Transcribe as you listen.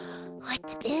What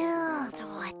to build?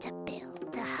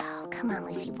 Oh, come on,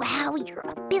 Lucy. Wow, you're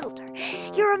a builder.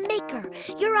 You're a maker.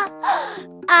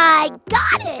 I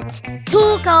got it!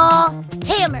 Tool call.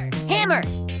 Hammer.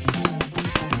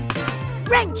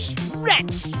 Wrench.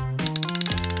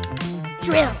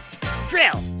 Drill.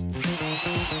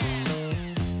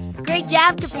 Great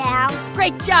job, Kapow.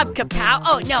 Great job, Kapow.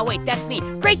 Oh, no, wait, that's me.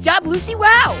 Great job, Lucy.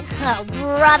 Wow. Oh,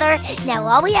 brother. Now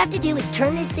all we have to do is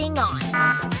turn this thing on.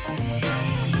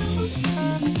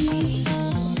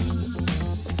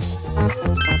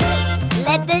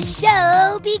 Let the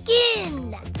show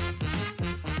begin.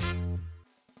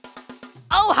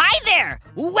 Oh, hi there.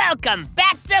 Welcome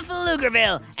back to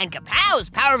Pflugerville and Kapow's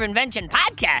Power of Invention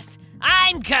podcast.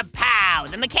 I'm Kapow,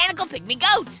 the mechanical pygmy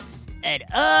goat. And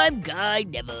I'm Guy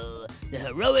Neville, the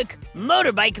heroic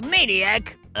motorbike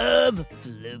maniac of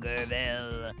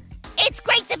Pflugerville. It's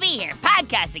great to be here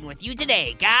podcasting with you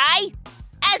today, Guy.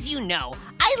 As you know,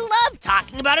 I love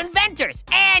talking about inventors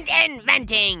and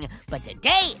inventing. But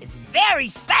today is very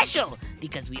special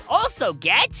because we also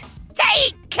get to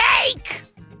eat cake.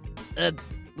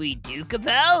 We do,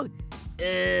 Kapow?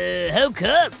 How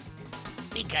come?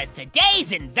 Because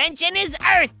today's invention is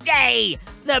Earth Day,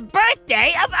 the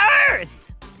birthday of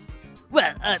Earth.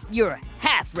 Well, you're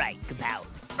half right, Kapow.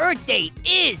 Earth Day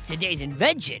is today's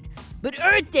invention, but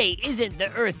Earth Day isn't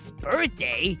the Earth's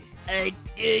birthday.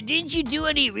 Didn't you do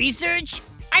any research?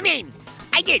 I mean,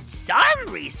 I did some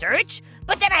research,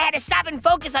 but then I had to stop and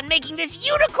focus on making this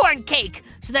unicorn cake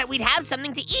so that we'd have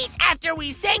something to eat after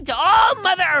we sang to all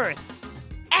Mother Earth.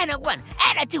 And a 1,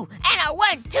 and a 2, and a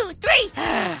 1, 2, 3.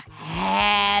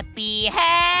 Happy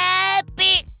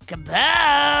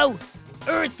Kapow!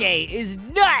 Earth Day is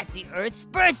not the Earth's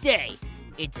birthday.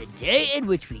 It's a day in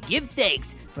which we give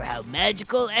thanks for how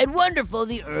magical and wonderful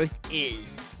the Earth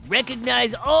is,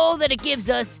 recognize all that it gives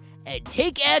us, and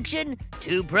take action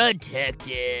to protect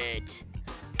it.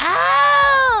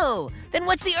 Oh! Then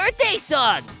what's the Earth Day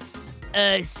song?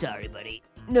 Sorry, buddy.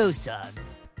 No song.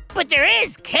 But there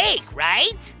is cake,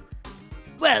 right?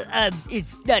 Well,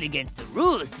 it's not against the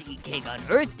rules to eat cake on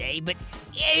Earth Day, but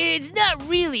it's not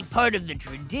really part of the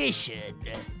tradition.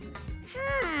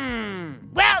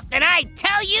 Well, then I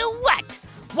tell you what.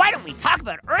 Why don't we talk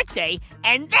about Earth Day,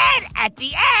 and then at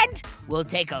the end, we'll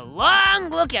take a long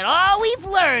look at all we've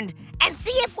learned and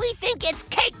see if we think it's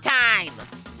cake time.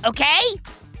 Okay?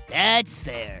 That's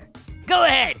fair. Go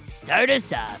ahead, start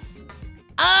us off.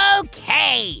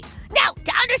 Okay. Now,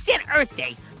 to understand Earth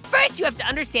Day, first you have to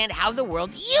understand how the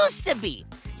world used to be.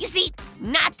 You see,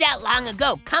 not that long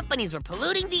ago, companies were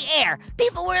polluting the air,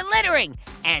 people were littering,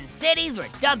 and cities were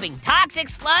dumping toxic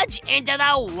sludge into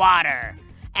the water.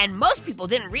 And most people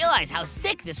didn't realize how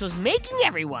sick this was making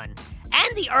everyone,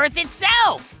 and the Earth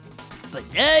itself. But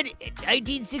then, in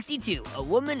 1962, a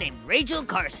woman named Rachel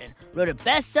Carson wrote a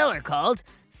bestseller called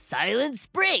Silent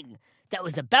Spring that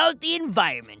was about the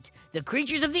environment, the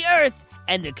creatures of the Earth,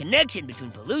 and the connection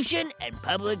between pollution and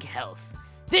public health.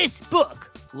 This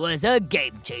book was a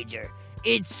game changer.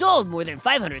 It sold more than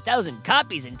 500,000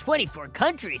 copies in 24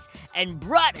 countries and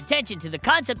brought attention to the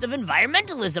concept of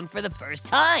environmentalism for the first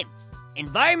time.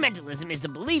 Environmentalism is the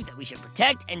belief that we should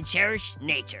protect and cherish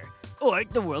nature, or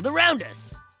the world around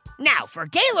us. Now, for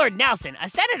Gaylord Nelson, a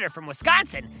senator from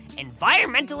Wisconsin,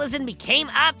 environmentalism became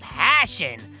a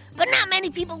passion, but not many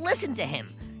people listened to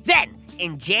him. Then,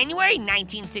 in January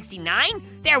 1969,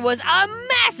 there was a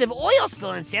massive oil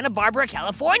spill in Santa Barbara,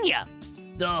 California.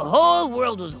 The whole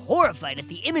world was horrified at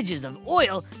the images of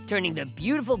oil turning the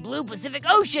beautiful blue Pacific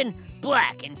Ocean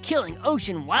black and killing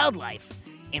ocean wildlife.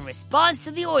 In response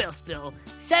to the oil spill,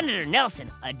 Senator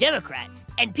Nelson, a Democrat,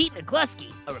 and Pete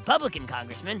McCluskey, a Republican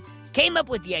congressman, came up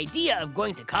with the idea of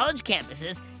going to college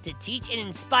campuses to teach and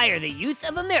inspire the youth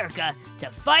of America to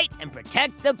fight and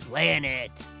protect the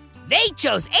planet. They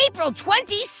chose April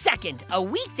 22nd, a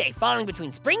weekday falling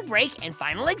between spring break and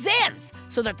final exams,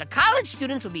 so that the college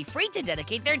students would be free to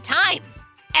dedicate their time.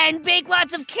 And bake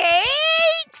lots of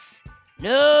cakes?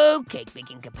 No cake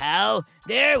baking, Kapow.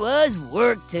 There was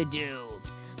work to do.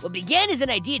 What began as an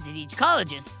idea to teach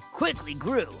colleges quickly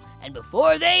grew, and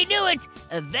before they knew it,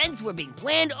 events were being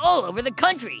planned all over the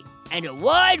country, and a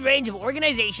wide range of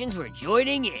organizations were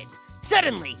joining in.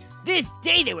 Suddenly, this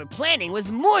day they were planning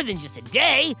was more than just a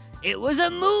day. It was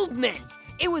a movement.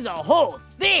 It was a whole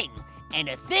thing. And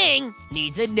a thing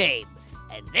needs a name.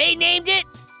 And they named it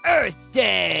Earth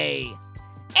Day.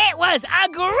 It was a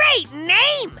great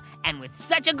name. And with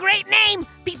such a great name,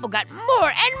 people got more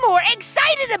and more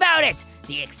excited about it.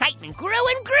 The excitement grew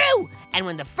and grew. And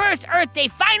when the first Earth Day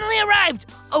finally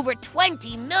arrived, over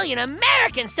 20 million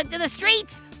Americans took to the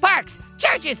streets, parks,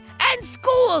 churches, and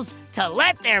schools to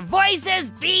let their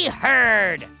voices be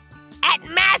heard. At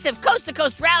massive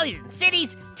coast-to-coast rallies in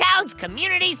cities, towns,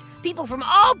 communities, people from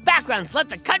all backgrounds let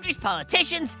the country's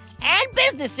politicians and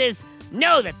businesses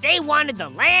know that they wanted the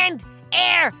land,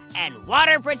 air, and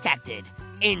water protected.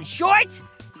 In short,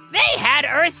 they had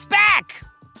Earth's back.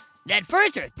 That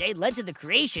first Earth Day led to the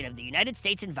creation of the United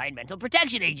States Environmental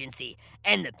Protection Agency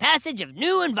and the passage of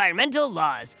new environmental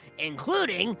laws,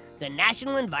 including the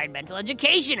National Environmental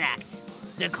Education Act,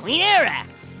 the Clean Air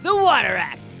Act, the Water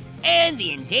Act, and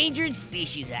the Endangered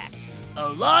Species Act, a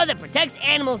law that protects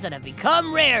animals that have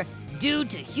become rare due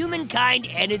to humankind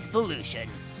and its pollution.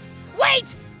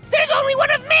 Wait! There's only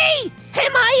one of me!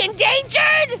 Am I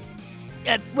endangered?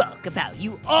 Well, Kapow,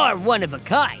 you are one of a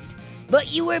kind,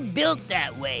 but you were built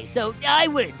that way, so I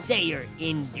wouldn't say you're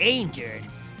endangered.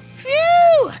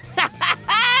 Phew!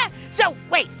 So,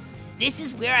 wait, this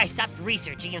is where I stopped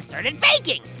researching and started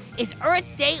baking. Is Earth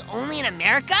Day only in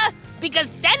America? Because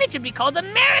then it should be called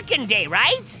American Day,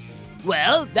 right?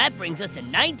 Well, that brings us to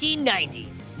 1990.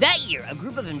 That year, a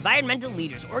group of environmental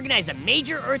leaders organized a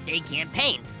major Earth Day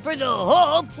campaign for the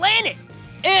whole planet.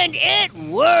 And it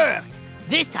worked!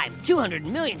 This time, 200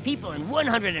 million people in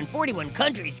 141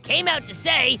 countries came out to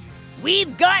say,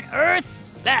 "We've got Earth's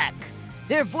back."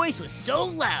 Their voice was so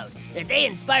loud that they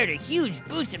inspired a huge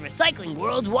boost in recycling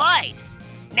worldwide.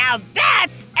 Now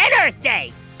that's an Earth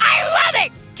Day! I love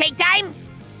it! Cake time?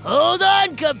 Hold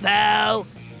on, Kapow!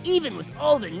 Even with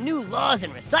all the new laws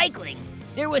and recycling,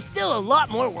 there was still a lot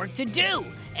more work to do,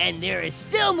 and there is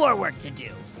still more work to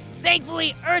do.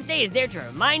 Thankfully, Earth Day is there to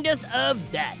remind us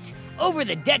of that. Over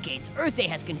the decades, Earth Day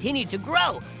has continued to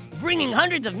grow, bringing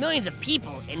hundreds of millions of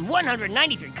people in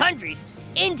 193 countries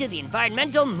into the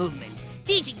environmental movement,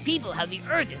 teaching people how the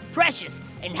Earth is precious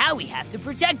and how we have to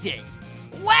protect it.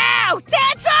 Wow,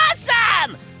 that's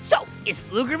awesome! So, is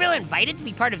Pflugerville invited to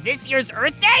be part of this year's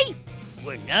Earth Day?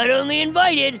 We're not only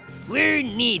invited, we're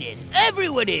needed.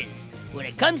 Everyone is. When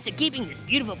it comes to keeping this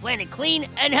beautiful planet clean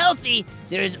and healthy,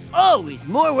 there's always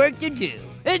more work to do.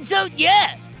 And so,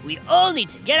 yeah, we all need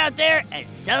to get out there and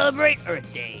celebrate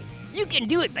Earth Day. You can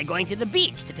do it by going to the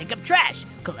beach to pick up trash,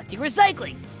 collecting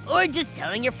recycling, or just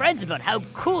telling your friends about how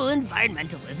cool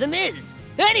environmentalism is.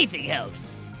 Anything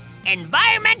helps.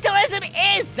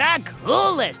 Environmentalism is the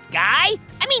coolest, guy.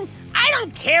 I mean, I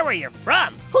don't care where you're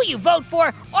from, who you vote for,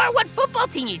 or what football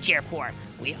team you cheer for.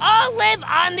 We all live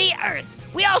on the Earth.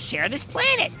 We all share this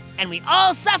planet, and we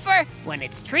all suffer when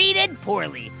it's treated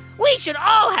poorly. We should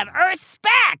all have Earth's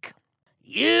back.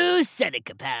 You said it,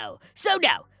 Kapow. So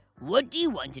now, what do you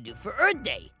want to do for Earth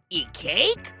Day? Eat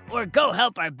cake or go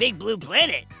help our big blue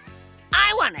planet?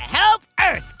 I want to help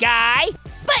Earth, guy.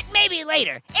 But maybe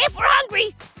later, if we're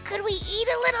hungry, could we eat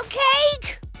a little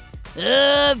cake?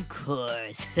 Of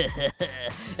course.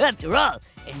 After all,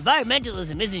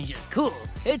 environmentalism isn't just cool,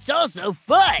 it's also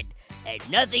fun.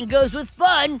 And nothing goes with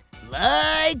fun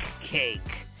like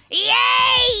cake.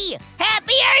 Yay!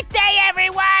 Happy Earth Day,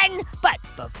 everyone! But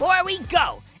before we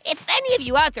go, if any of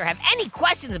you out there have any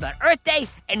questions about Earth Day,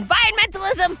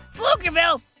 environmentalism,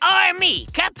 Pflugerville, or me,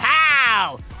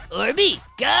 Kapow, or me,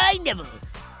 Guy Neville,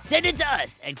 send it to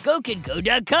us at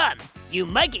GoKidGo.com. You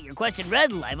might get your question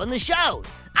read live on the show.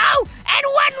 Oh, and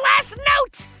one last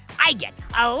note! I get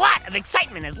a lot of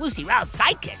excitement as Lucy Rao's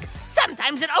sidekick.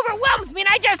 Sometimes it overwhelms me and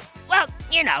I just, well,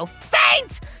 you know,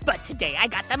 faint! But today I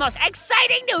got the most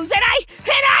exciting news and I,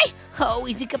 oh,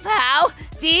 easy, Kapow,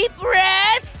 deep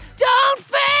breaths, don't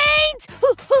faint!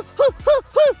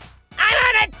 I'm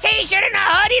on a t-shirt and a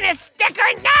hoodie and a sticker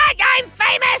and I'm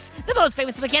famous! The most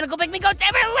famous mechanical pygmy goat to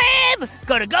ever live!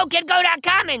 Go to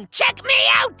GoKidGo.com and check me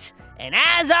out! And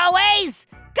as always,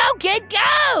 go kid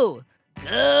go!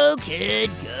 Go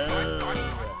kid go!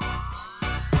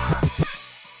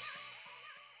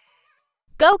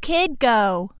 Go Kid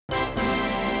Go!